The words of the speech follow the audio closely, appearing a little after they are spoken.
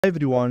Hi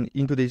everyone,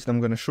 in today's I'm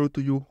going to show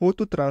to you how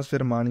to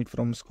transfer money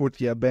from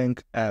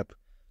Scotiabank app.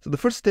 So the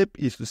first step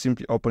is to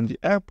simply open the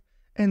app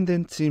and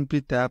then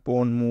simply tap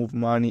on move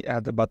money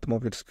at the bottom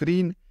of your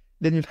screen.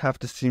 Then you'll have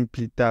to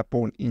simply tap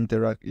on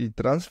interact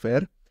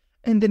e-transfer,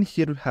 and then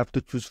here you have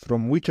to choose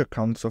from which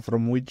account, so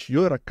from which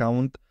your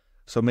account.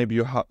 So maybe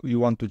you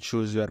want to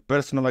choose your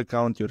personal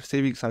account, your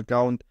savings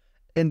account,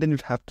 and then you'll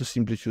have to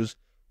simply choose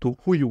to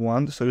who you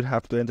want. So you'll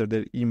have to enter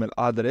their email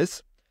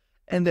address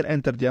and then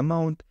enter the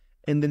amount,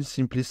 and then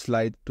simply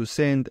slide to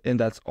send, and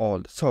that's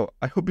all. So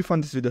I hope you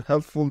found this video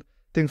helpful.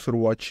 Thanks for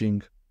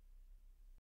watching.